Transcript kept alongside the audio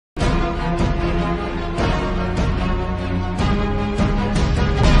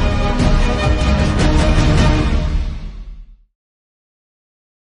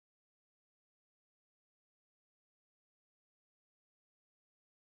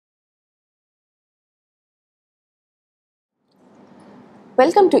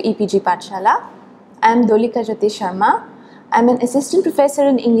Welcome to EPG Pathshala. I am Dolika Jyoti Sharma. I am an assistant professor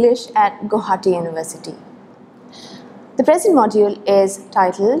in English at Guwahati University. The present module is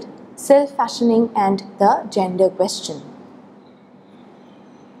titled Self-Fashioning and the Gender Question.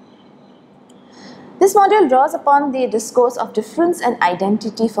 This module draws upon the discourse of difference and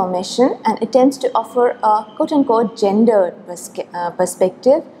identity formation and attempts to offer a quote-unquote gendered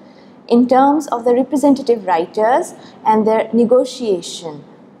perspective in terms of the representative writers and their negotiation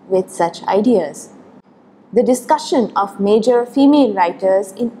with such ideas. The discussion of major female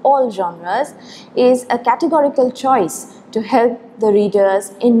writers in all genres is a categorical choice to help the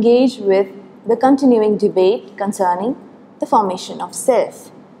readers engage with the continuing debate concerning the formation of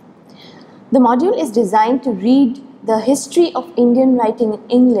self. The module is designed to read the history of Indian writing in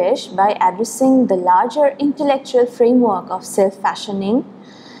English by addressing the larger intellectual framework of self-fashioning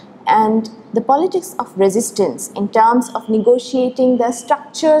and the politics of resistance in terms of negotiating the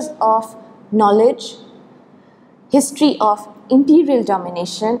structures of knowledge, history of imperial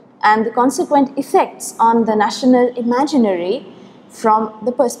domination, and the consequent effects on the national imaginary from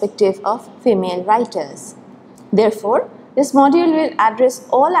the perspective of female writers. Therefore, this module will address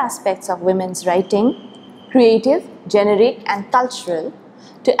all aspects of women's writing, creative, generic, and cultural,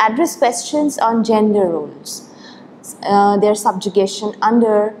 to address questions on gender roles, their subjugation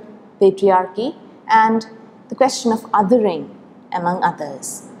under patriarchy, and the question of othering, among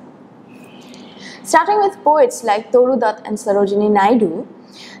others. Starting with poets like Toru Dutt and Sarojini Naidu,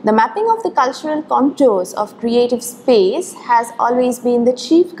 the mapping of the cultural contours of creative space has always been the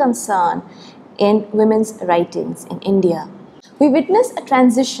chief concern in women's writings in India. We witness a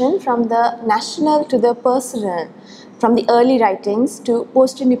transition from the national to the personal, from the early writings to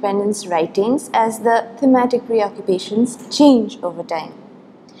post-independence writings as the thematic preoccupations change over time.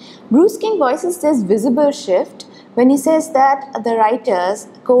 Bruce King voices this visible shift when he says that the writers,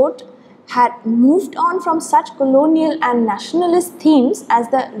 quote, had moved on from such colonial and nationalist themes as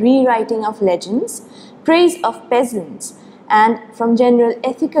the rewriting of legends, praise of peasants, and from general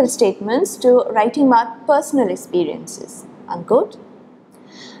ethical statements to writing about personal experiences, unquote.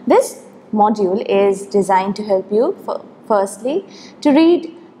 This module is designed to help you, firstly, to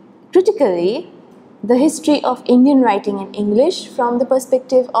read critically the history of Indian writing in English from the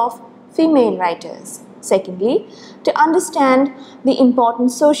perspective of female writers. Secondly, to understand the important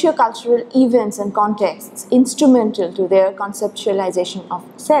socio-cultural events and contexts instrumental to their conceptualization of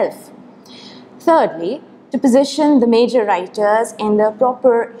self. Thirdly, to position the major writers in the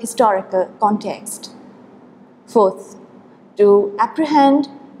proper historical context. Fourth, to apprehend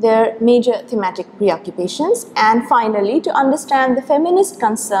their major thematic preoccupations, and finally to understand the feminist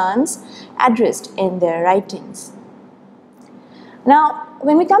concerns addressed in their writings. Now,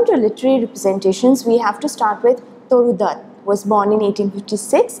 when we come to literary representations, we have to start with Toru Dutt, who was born in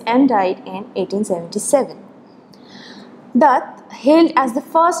 1856 and died in 1877. Dutt, hailed as the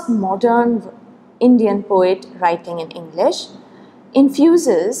first modern Indian poet writing in English,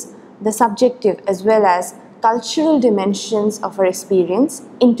 infuses the subjective as well as cultural dimensions of her experience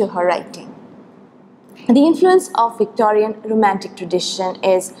into her writing. The influence of Victorian romantic tradition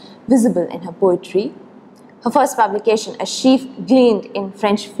is visible in her poetry. Her first publication, A Sheaf Gleaned in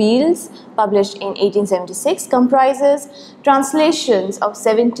French Fields, published in 1876, comprises translations of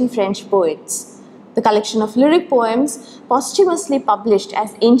 70 French poets. The collection of lyric poems, posthumously published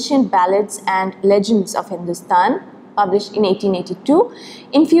as Ancient Ballads and Legends of Hindustan, published in 1882,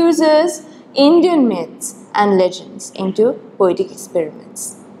 infuses Indian myths and legends into poetic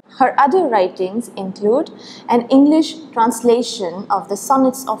experiments. Her other writings include an English translation of the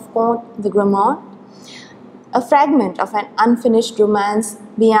sonnets of Comte de Gramont, a fragment of an unfinished romance,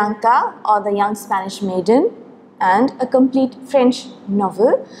 Bianca or the Young Spanish Maiden, and a complete French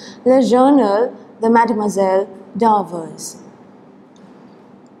novel, Le Journal de Mademoiselle d'Arvers.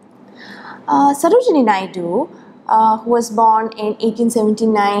 Sarojini Naidu, who was born in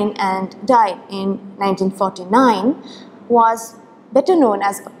 1879 and died in 1949, was better known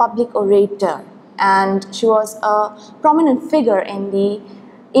as a public orator, and she was a prominent figure in the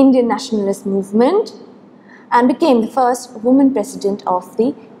Indian nationalist movement and became the first woman president of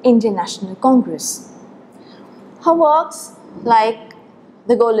the Indian National Congress. Her works like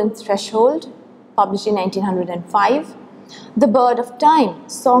The Golden Threshold, published in 1905, The Bird of Time,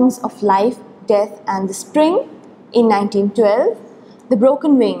 Songs of Life, Death and the Spring, in 1912, The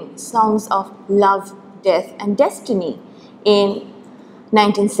Broken Wing, Songs of Love, Death and Destiny, in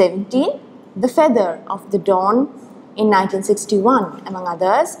 1917, The Feather of the Dawn, in 1961, among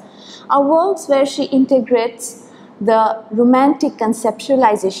others, are works where she integrates the romantic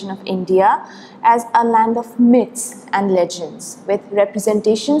conceptualization of India as a land of myths and legends, with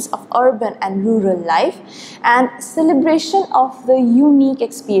representations of urban and rural life and celebration of the unique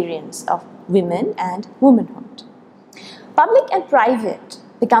experience of women and womanhood. Public and private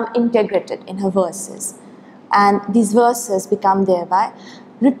become integrated in her verses, and these verses become thereby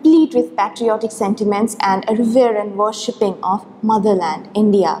replete with patriotic sentiments and a reverent worshipping of motherland,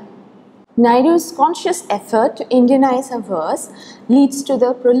 India. Naidu's conscious effort to Indianize her verse leads to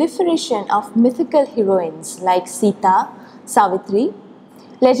the proliferation of mythical heroines like Sita, Savitri,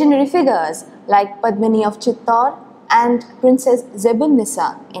 legendary figures like Padmini of Chittor and Princess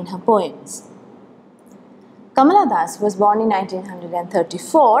Zebun-Nisa in her poems. Kamala Das was born in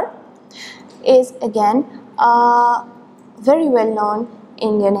 1934, is again a very well-known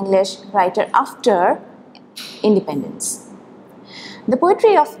Indian English writer after independence. The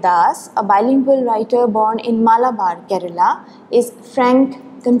poetry of Das, a bilingual writer born in Malabar, Kerala, is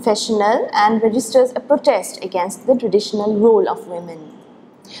frank, confessional and registers a protest against the traditional role of women.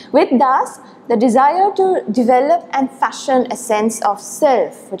 With Das, the desire to develop and fashion a sense of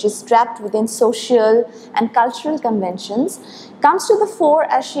self, which is trapped within social and cultural conventions, comes to the fore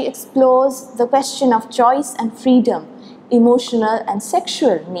as she explores the question of choice and freedom, emotional and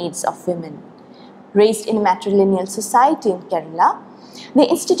sexual needs of women. Raised in a matrilineal society in Kerala, the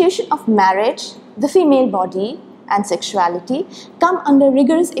institution of marriage, the female body and sexuality come under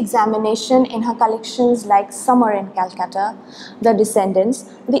rigorous examination in her collections like Summer in Calcutta, The Descendants,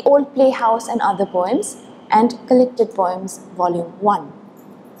 The Old Playhouse and Other Poems, and Collected Poems, Volume 1.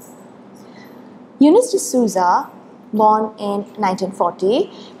 Eunice D'Souza, born in 1940,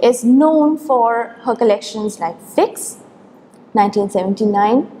 is known for her collections like Fix,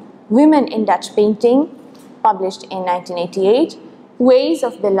 1979, Women in Dutch Painting, published in 1988, Ways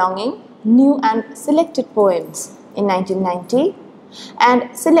of Belonging, New and Selected Poems in 1990,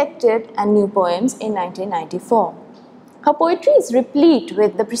 and Selected and New Poems in 1994. Her poetry is replete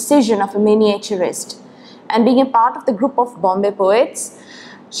with the precision of a miniaturist, and being a part of the group of Bombay poets,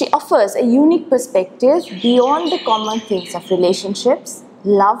 she offers a unique perspective beyond the common themes of relationships,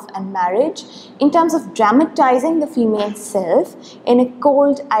 love and marriage in terms of dramatizing the female self in a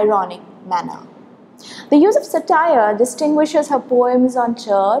cold, ironic manner. The use of satire distinguishes her poems on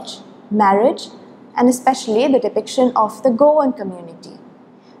church, marriage, and especially the depiction of the Goan community.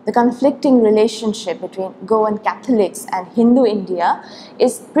 The conflicting relationship between Goan Catholics and Hindu India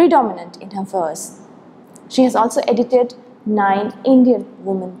is predominant in her verse. She has also edited 9 Indian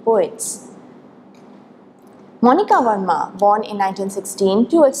women poets. Monica Verma, born in 1916,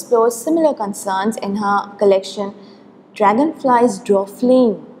 too explores similar concerns in her collection Dragonflies Draw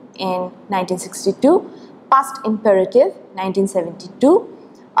Flame in 1962, Past Imperative 1972,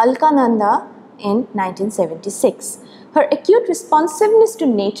 Alkananda in 1976. Her acute responsiveness to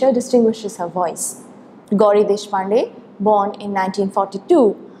nature distinguishes her voice. Gauri Deshpande, born in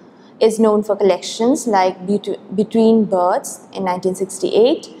 1942, is known for collections like Between Birds in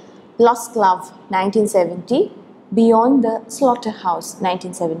 1968, Lost Love 1970, Beyond the Slaughterhouse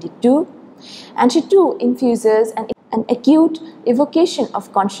 1972, and she too infuses an acute evocation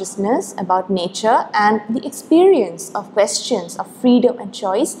of consciousness about nature and the experience of questions of freedom and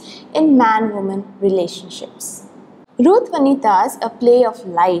choice in man-woman relationships. Ruth Vanitas, a play of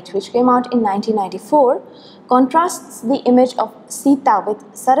light which came out in 1994, contrasts the image of Sita with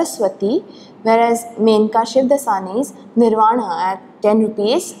Saraswati, whereas Menka Shivdasani's Nirvana at 10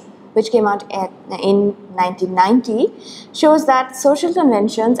 rupees, which came out in 1990, shows that social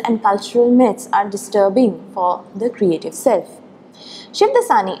conventions and cultural myths are disturbing for the creative self.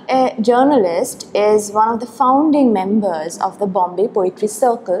 Shivdasani, a journalist, is one of the founding members of the Bombay Poetry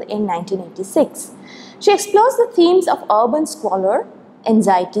Circle in 1986. She explores the themes of urban squalor,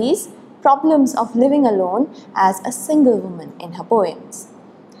 anxieties, problems of living alone as a single woman in her poems.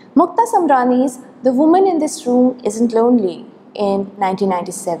 Mukta Samrani's The Woman in This Room Isn't Lonely in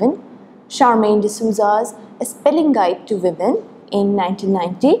 1997, Charmaine D'Souza's A Spelling Guide to Women in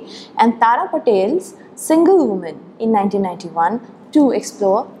 1990, and Tara Patel's Single Woman in 1991 to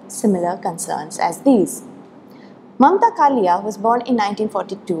explore similar concerns as these. Mamta Kalia, who was born in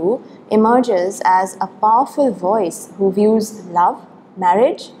 1942, emerges as a powerful voice who views love,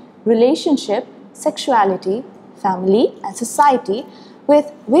 marriage, relationship, sexuality, family and society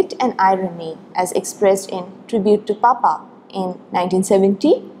with wit and irony as expressed in Tribute to Papa in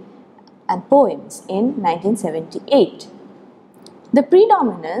 1970 and Poems in 1978. The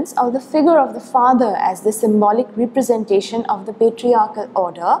predominance of the figure of the father as the symbolic representation of the patriarchal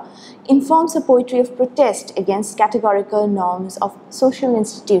order informs a poetry of protest against categorical norms of social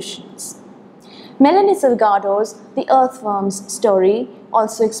institutions. Melanie Salgado's The Earthworm's Story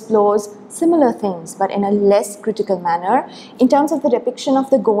also explores similar things, but in a less critical manner in terms of the depiction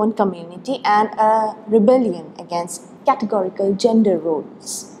of the Goan community and a rebellion against categorical gender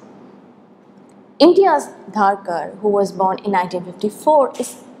roles. Imtiaz Dharkar, who was born in 1954,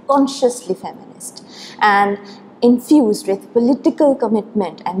 is consciously feminist and infused with political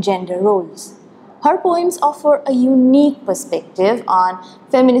commitment and gender roles. Her poems offer a unique perspective on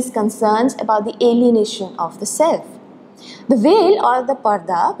feminist concerns about the alienation of the self. The veil or the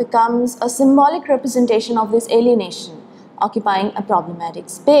parda becomes a symbolic representation of this alienation, occupying a problematic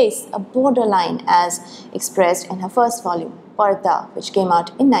space, a borderline as expressed in her first volume, Parda, which came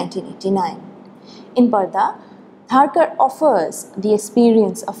out in 1989. In Parda, Dharkar offers the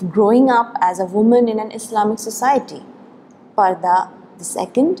experience of growing up as a woman in an Islamic society. Parda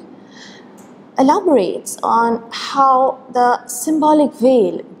II elaborates on how the symbolic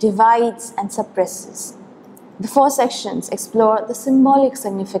veil divides and suppresses. The 4 sections explore the symbolic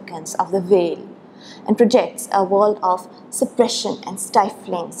significance of the veil and projects a world of suppression and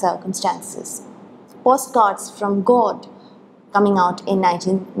stifling circumstances. Postcards from God, coming out in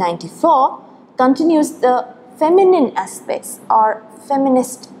 1994, continues the feminine aspects or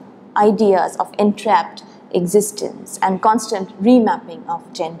feminist ideas of entrapped existence and constant remapping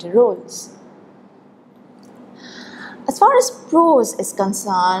of gender roles. As far as prose is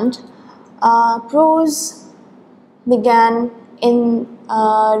concerned, prose began in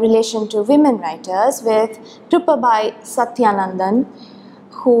relation to women writers with Trupabai Satyanandan,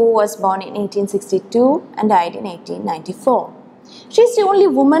 who was born in 1862 and died in 1894. She is the only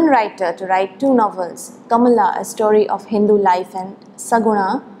woman writer to write 2 novels, Kamala, a story of Hindu life, and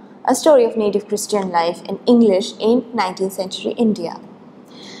Saguna, a story of native Christian life in English in 19th century India.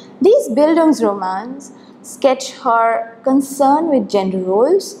 These Bildungsromans sketch her concern with gender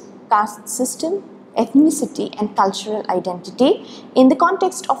roles, caste system, ethnicity and cultural identity in the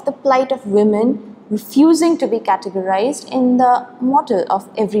context of the plight of women refusing to be categorized in the model of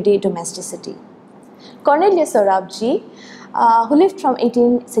everyday domesticity. Cornelia Sorabji, who lived from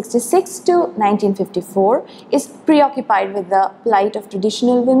 1866 to 1954, is preoccupied with the plight of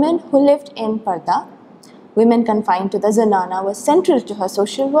traditional women who lived in Parda. Women confined to the zanana were central to her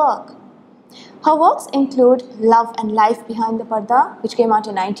social work. Her works include Love and Life Behind the Parda, which came out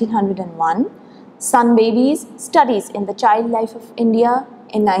in 1901, Sun Babies, Studies in the Child Life of India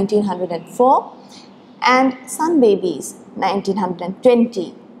in 1904, and Sun Babies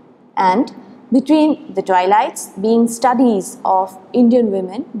 1920, and Between the Twilights, being studies of Indian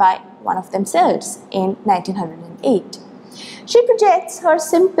women by one of themselves in 1908. She projects her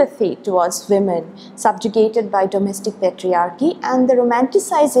sympathy towards women subjugated by domestic patriarchy and the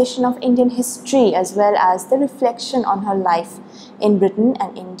romanticization of Indian history, as well as the reflection on her life in Britain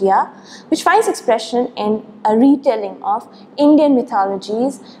and India, which finds expression in a retelling of Indian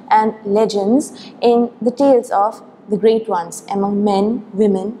mythologies and legends in the tales of the great ones among men,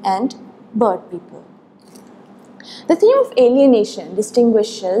 women and bird people. The theme of alienation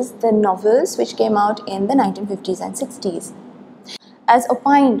distinguishes the novels which came out in the 1950s and 60s. As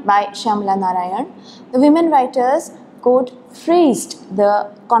opined by Shyamala Narayan, the women writers, quote, phrased the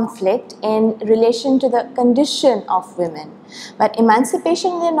conflict in relation to the condition of women, but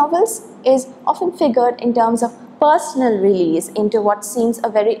emancipation in their novels is often figured in terms of personal release into what seems a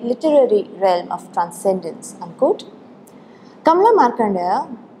very literary realm of transcendence, unquote. Kamala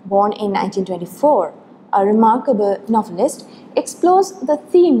Markandeya, born in 1924, a remarkable novelist, explores the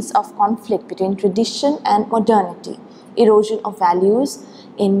themes of conflict between tradition and modernity, erosion of values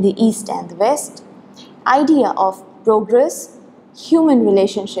in the East and the West, idea of progress, human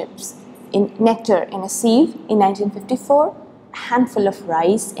relationships in Nectar in a Sieve in 1954, A Handful of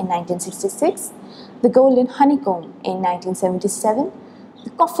Rice in 1966, The Golden Honeycomb in 1977, The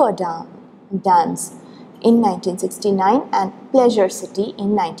Coffer Dance in 1969 and Pleasure City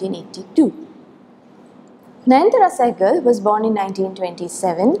in 1982. Nayanthara Sehgal was born in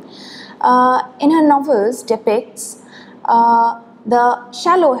 1927. In her novels depicts the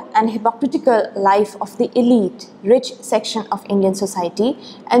shallow and hypocritical life of the elite, rich section of Indian society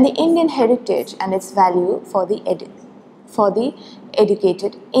and the Indian heritage and its value for the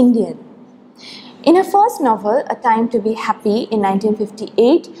educated Indian. In her first novel, A Time to Be Happy in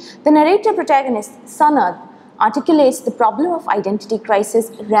 1958, the narrator protagonist Sanad articulates the problem of identity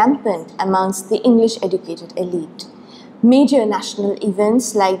crisis rampant amongst the English educated elite. Major national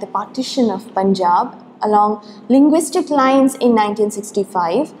events like the partition of Punjab along linguistic lines in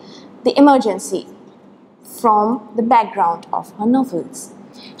 1965, the emergency from the background of her novels.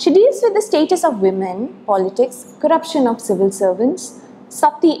 She deals with the status of women, politics, corruption of civil servants,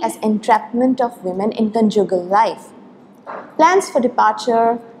 Sati as entrapment of women in conjugal life. Plans for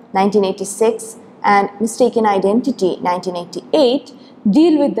Departure 1986 and Mistaken Identity 1988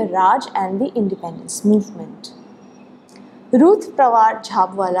 deal with the Raj and the independence movement. Ruth Prawar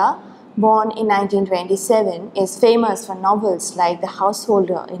Jhabwala, born in 1927, is famous for novels like The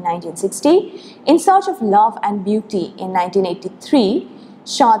Householder in 1960, In Search of Love and Beauty in 1983,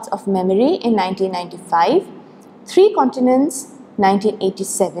 Shards of Memory in 1995, Three Continents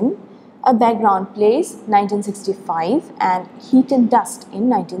 1987, A Background Place 1965, and Heat and Dust in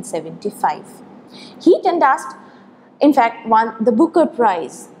 1975. Heat and Dust, in fact, won the Booker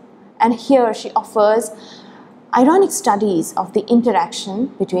Prize, and here she offers ironic studies of the interaction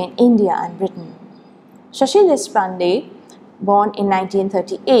between India and Britain. Shashi Deshpande, born in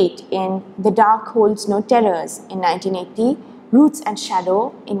 1938 in The Dark Holds No Terrors in 1980, Roots and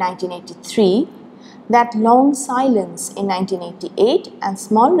Shadow in 1983, That Long Silence in 1988, and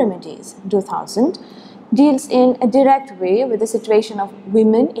Small Remedies 2000, deals in a direct way with the situation of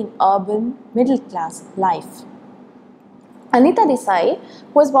women in urban middle-class life. Anita Desai,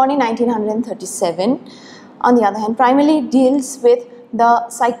 who was born in 1937, on the other hand, primarily deals with the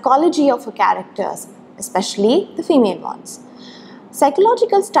psychology of her characters, especially the female ones.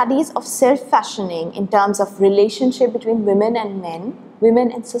 Psychological studies of self-fashioning in terms of relationship between women and men,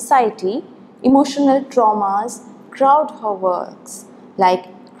 women and society, emotional traumas crowd her works like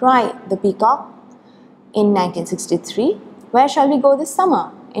Cry the Peacock in 1963, Where Shall We Go This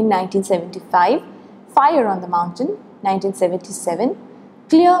Summer in 1975, Fire on the Mountain 1977,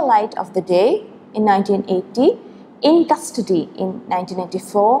 Clear Light of the Day in 1980, In Custody in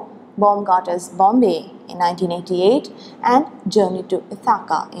 1984, Baumgartner's Bombay in 1988, and Journey to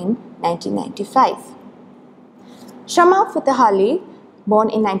Ithaca in 1995. Shama Fatehali, born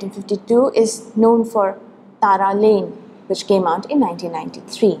in 1952, is known for Tara Lane, which came out in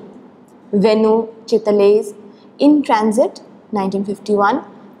 1993. Venu Chitale's In Transit, 1951,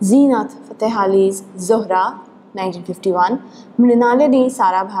 Zeenath Fatehali's Zohra, 1951, Mrinalini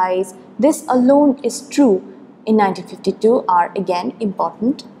Sarabhai's This Alone Is True in 1952 are again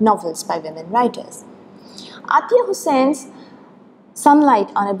important novels by women writers. Atiya Hussein's Sunlight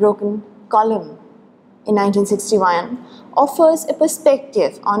on a Broken Column in 1961 offers a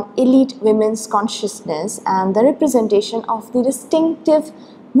perspective on elite women's consciousness and the representation of the distinctive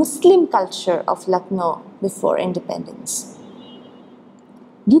Muslim culture of Lucknow before independence.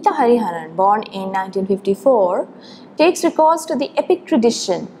 Geeta Hariharan, born in 1954, takes recourse to the epic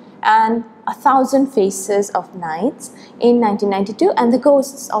tradition and A Thousand Faces of Nights in 1992 and The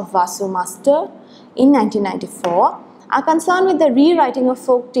Ghosts of Vasu Master in 1994 are concerned with the rewriting of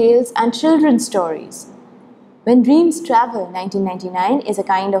folk tales and children's stories. When Dreams Travel 1999 is a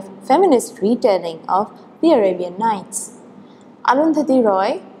kind of feminist retelling of the Arabian Nights. Arundhati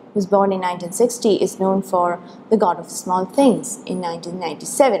Roy, who was born in 1960, is known for The God of Small Things in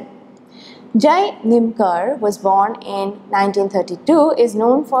 1997. Jai Nimkar was born in 1932, is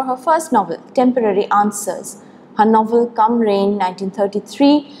known for her first novel, Temporary Answers. Her novel Come Rain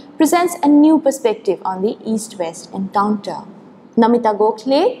 1933 presents a new perspective on the East-West encounter. Namita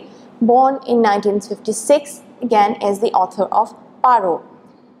Gokhale, born in 1956, again is the author of Paro.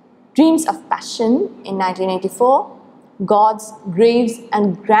 Dreams of Passion in 1984, Gods, Graves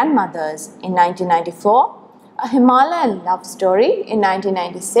and Grandmothers in 1994, A Himalayan Love Story in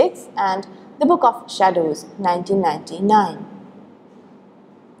 1996, and The Book of Shadows 1999.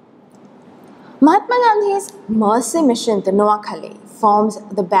 Mahatma Gandhi's Mercy Mission to Noakhali forms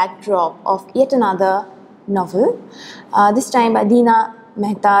the backdrop of yet another novel, this time by Deena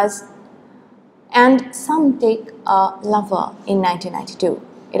Mehta's And Some Take a Lover in 1992.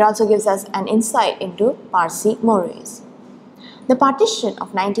 It also gives us an insight into Parsi mores. The partition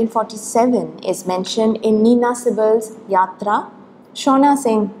of 1947 is mentioned in Nina Sibel's Yatra, Shona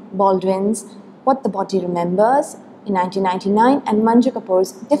Singh Baldwin's What the Body Remembers in 1999, and Manju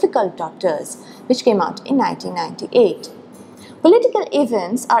Kapoor's Difficult Doctors, which came out in 1998. Political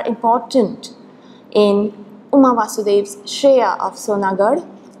events are important in Uma Vasudev's Shreya of Sonagarh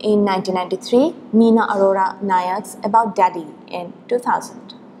in 1993, Meena Arora Nayak's About Daddy in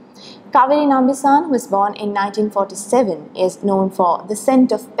 2000. Kaveri Nambisan, who was born in 1947, is known for The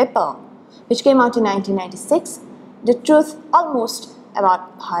Scent of Pepper, which came out in 1996, The Truth Almost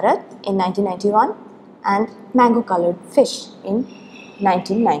About Bharat in 1991, and Mango Colored Fish in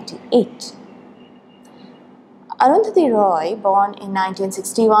 1998. Arundhati Roy, born in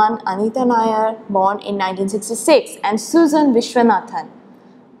 1961, Anita Nair, born in 1966, and Susan Vishwanathan,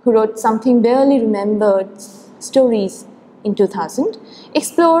 who wrote Something Barely Remembered Stories in 2000,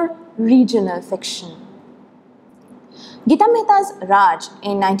 explore regional fiction. Gita Mehta's Raj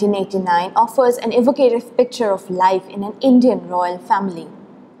in 1989 offers an evocative picture of life in an Indian royal family.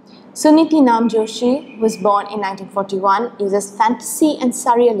 Suniti Nam Joshi, who was born in 1941, uses fantasy and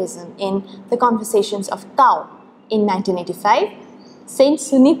surrealism in The Conversations of Tao in 1985, Saint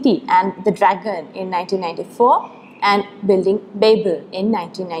Suniti and the Dragon in 1994, and Building Babel in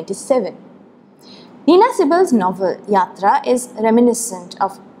 1997. Nina Sibel's novel Yatra is reminiscent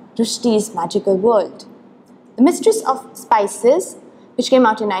of Rushdie's magical world. The Mistress of Spices, which came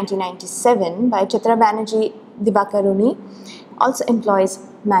out in 1997 by Chitra Banerjee Dibakaruni, also employs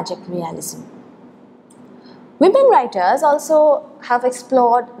magic realism. Women writers also have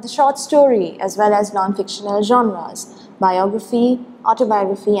explored the short story as well as non-fictional genres, biography,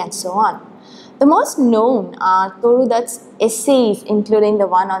 autobiography, and so on. The most known are Toru Dutt's essays, including the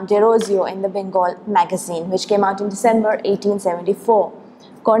one on Derozio in the Bengal magazine, which came out in December 1874,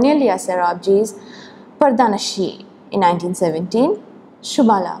 Cornelia Serabji's Pardanashi in 1917,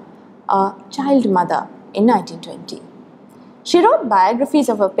 Shubala, a child mother, in 1920. She wrote biographies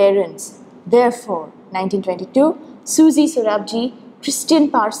of her parents. Therefore, 1922, Susie Sorabji, Christian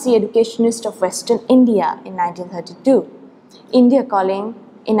Parsi educationist of Western India in 1932, India Calling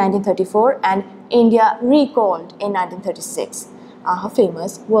in 1934 and India Recalled in 1936 are her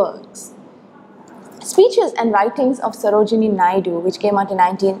famous works. Speeches and writings of Sarojini Naidu, which came out in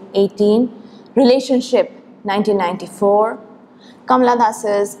 1918, Relationship 1994, Kamala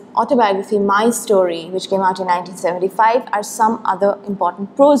Das's autobiography My Story, which came out in 1975, are some other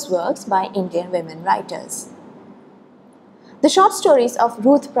important prose works by Indian women writers. The short stories of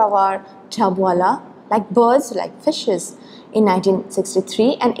Ruth Prawar Jhabwala, Like Birds, Like Fishes, in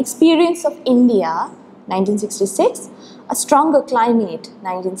 1963, and Experience of India, 1966, A Stronger Climate,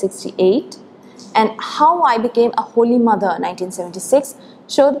 1968, and How I Became a Holy Mother, 1976,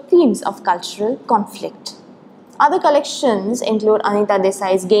 show the themes of cultural conflict. Other collections include Anita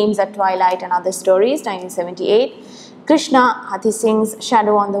Desai's Games at Twilight and Other Stories, 1978, Krishna Hathi Singh's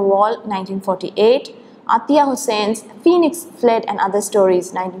Shadow on the Wall, 1948, Atiya Hussein's Phoenix Fled and Other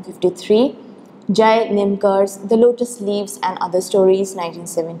Stories, 1953, Jai Nimkar's The Lotus Leaves and Other Stories,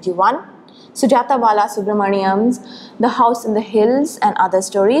 1971, Sujata Bala Subramaniam's The House in the Hills and Other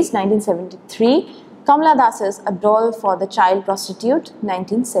Stories, 1973, Kamala Das's A Doll for the Child Prostitute,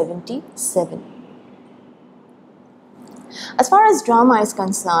 1977. As far as drama is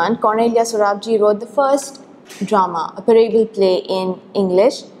concerned, Cornelia Sorabji wrote the first drama, a parable play in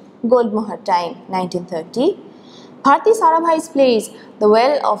English, Gold Mohar Time, 1930. Bharti Sarabhai's plays The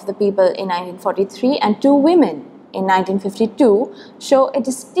Well of the People in 1943 and Two Women in 1952 show a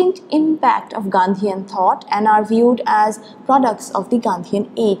distinct impact of Gandhian thought and are viewed as products of the Gandhian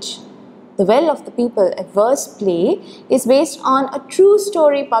age. The Well of the People, a verse play, is based on a true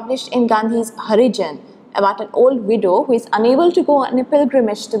story published in Gandhi's Harijan about an old widow who is unable to go on a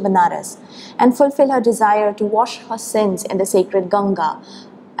pilgrimage to Banaras and fulfill her desire to wash her sins in the sacred Ganga,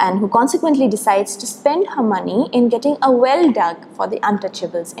 and who consequently decides to spend her money in getting a well dug for the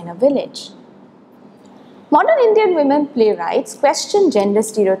untouchables in a village. Modern Indian women playwrights question gender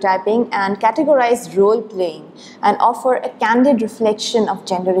stereotyping and categorize role-playing and offer a candid reflection of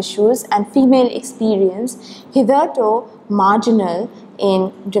gender issues and female experience hitherto marginal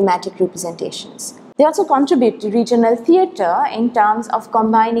in dramatic representations. They also contribute to regional theatre in terms of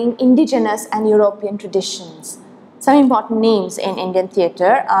combining indigenous and European traditions. Some important names in Indian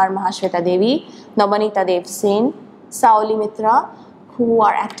theatre are Mahashweta Devi, Nabanita Dev Sen, Saoli Mitra, who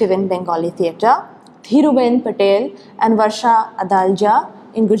are active in Bengali theatre, Dhiruben Patel and Varsha Adalja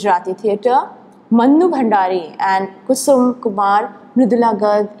in Gujarati theatre, Mannu Bhandari and Kusum Kumar, Mridula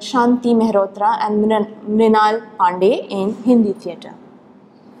Garg, Shanti Mehrotra and Mrinal Pandey in Hindi theatre.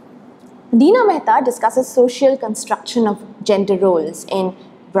 Deena Mehta discusses social construction of gender roles in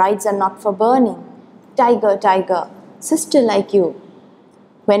Brides Are Not for Burning, Tiger, Tiger, Sister Like You,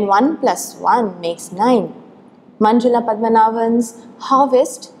 When 1 + 1 makes 9, Manjula Padmanabhan's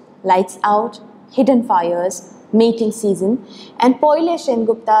Harvest, Lights Out, Hidden Fires, Mating Season, and Poile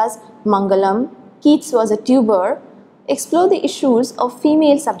Sengupta's Mangalam, Keats Was a Tuber, explore the issues of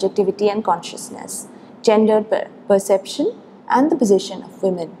female subjectivity and consciousness, gendered perception, and the position of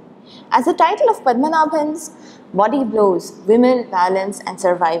women. As the title of Padmanabhan's Body Blows, Women, Violence and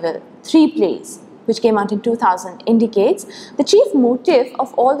Survival, 3 plays, which came out in 2000, indicates, the chief motive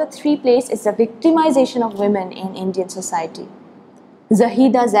of all the 3 plays is the victimization of women in Indian society.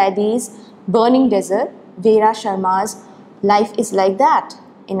 Zahida Zaidi's Burning Desert, Vera Sharma's Life is Like That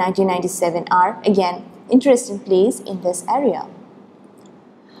in 1997 are, again, interesting plays in this area.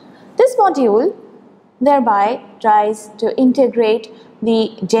 This module thereby tries to integrate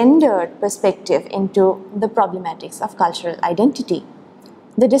the gendered perspective into the problematics of cultural identity.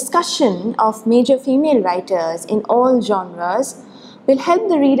 The discussion of major female writers in all genres will help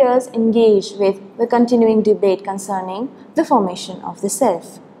the readers engage with the continuing debate concerning the formation of the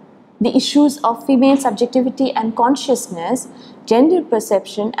self. The issues of female subjectivity and consciousness, gender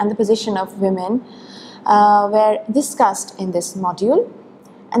perception, and the position of women were discussed in this module.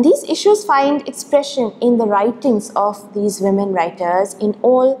 And these issues find expression in the writings of these women writers in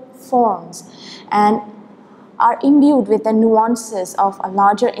all forms and are imbued with the nuances of a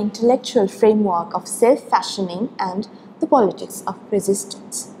larger intellectual framework of self-fashioning and the politics of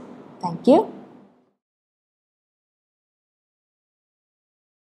resistance. Thank you.